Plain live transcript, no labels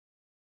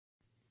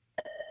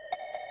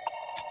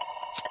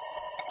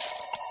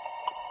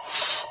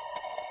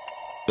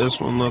This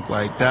one look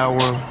like that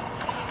one.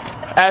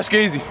 Ask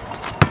Skizzy.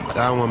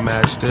 That one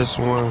match this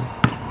one.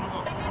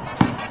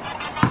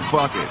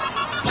 Fuck it.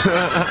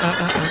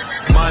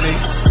 Money.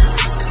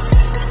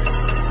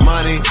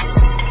 Money.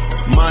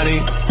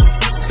 Money.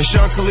 It's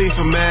Young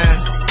Khalifa, man.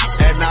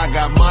 And I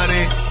got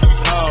money,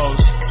 hoes.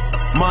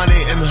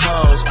 Money and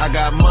hoes. I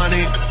got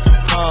money,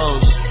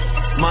 hoes.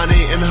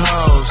 Money and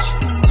hoes.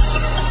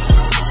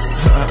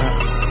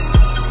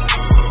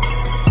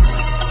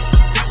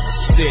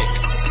 Sick.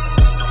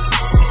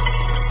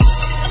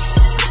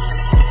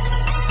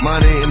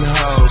 Money and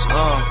hoes,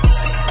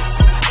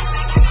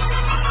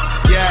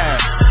 yeah.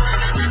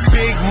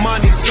 Big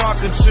money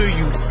talking to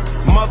you.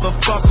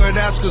 Motherfucker,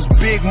 that's cause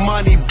big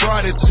money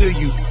brought it to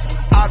you.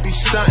 I be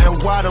stunting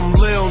while them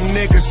little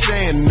niggas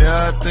saying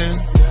nothing.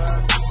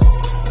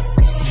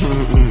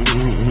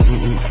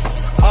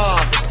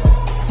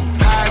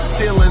 High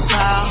ceilings,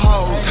 high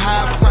hoes,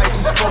 high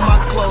prices for my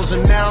clothes,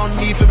 and I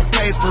don't even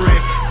pay for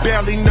it.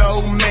 Barely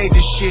know who made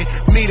this shit.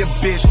 Meet a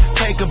bitch,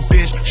 take a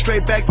bitch,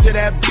 straight back to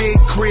that big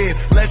crib.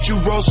 Let you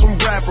roll some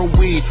rapper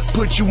weed,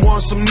 put you on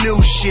some new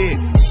shit.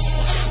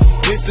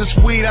 Hit this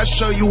weed, I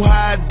show you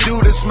how I do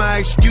this. My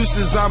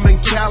excuses, I'm in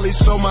Cali,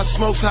 so my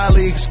smoke's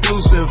highly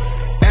exclusive.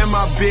 And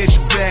my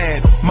bitch bad.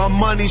 My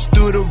money's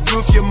through the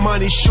roof, your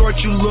money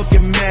short, you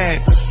looking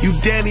mad. You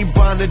Danny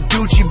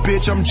Bonaducci,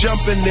 bitch, I'm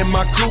jumping in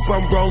my coupe.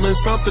 I'm rolling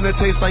something that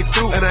tastes like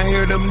fruit. And I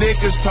hear them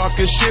niggas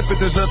talking shit, but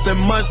there's nothing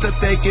much that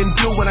they can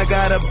do. When I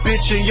got a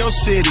bitch in your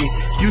city,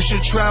 you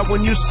should try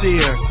when you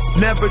see her.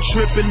 Never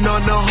tripping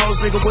on no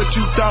hoes, nigga, what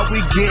you thought we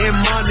getting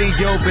money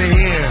over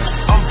here?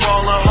 I'm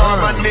ballin' hard,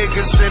 my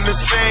niggas in the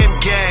same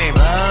game.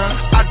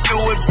 I do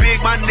it big,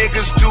 my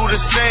niggas do the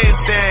same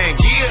thing.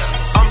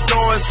 Yeah, I'm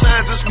throwing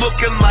signs, it's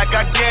looking like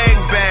I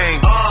gangbang.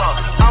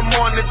 I'm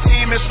on the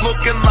team, it's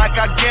looking like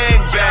I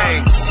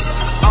gangbang.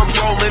 I'm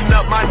rolling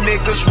up, my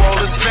niggas roll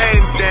the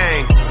same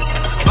thing.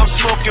 I'm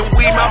smoking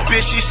weed, my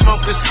bitch, she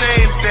smoke the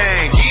same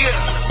thing.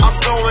 Yeah, I'm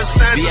throwing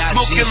signs, it's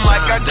looking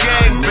like I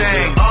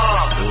gangbang.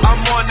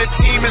 I'm on the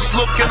team, it's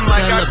looking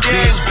like I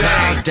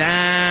gangbang.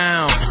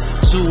 Down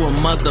to a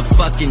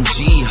motherfucking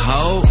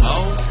G-ho.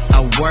 I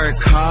work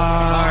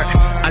hard,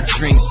 I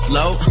drink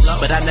slow,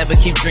 but I never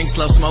keep drink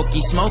slow.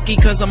 Smoky,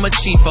 cause I'm a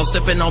cheapo.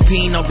 Sippin' on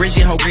Pinot,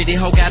 Grigio ho, greedy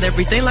ho. Got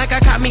everything like I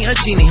caught me a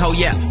genie ho,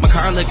 yeah. My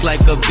car look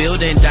like a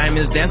building,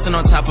 diamonds dancing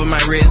on top of my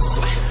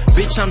wrist.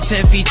 Bitch, I'm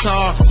 10 feet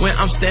tall when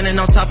I'm standing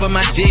on top of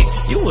my dick.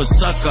 You a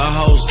sucker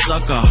ho,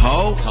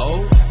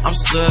 I'm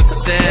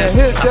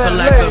success, I feel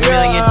like $1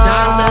 million.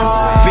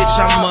 Bitch,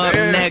 I'm up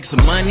next,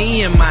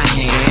 money in my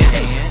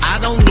hand. I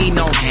don't need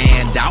no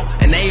handout,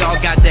 and they all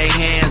got their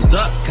hands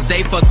up, cause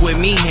they fuck with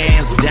me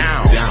hands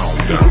down.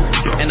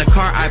 And the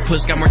car I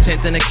push got more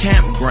tent than a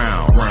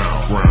campground.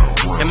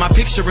 And my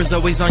picture is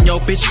always on your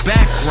bitch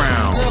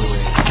background.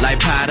 Like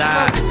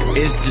Pada,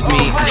 it's just me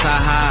and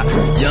Saha.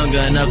 Young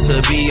enough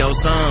to be your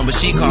son, but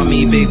she called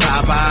me Big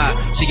Papa.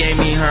 She gave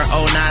me her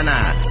oh nana,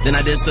 then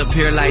I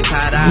disappear like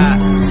Tada.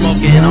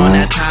 Smoking on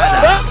that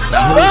Tada.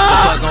 Now who the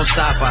fuck gon'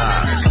 stop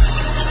us?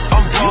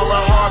 I'm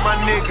ballin' hard, my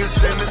niggas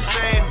in the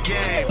same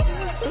game.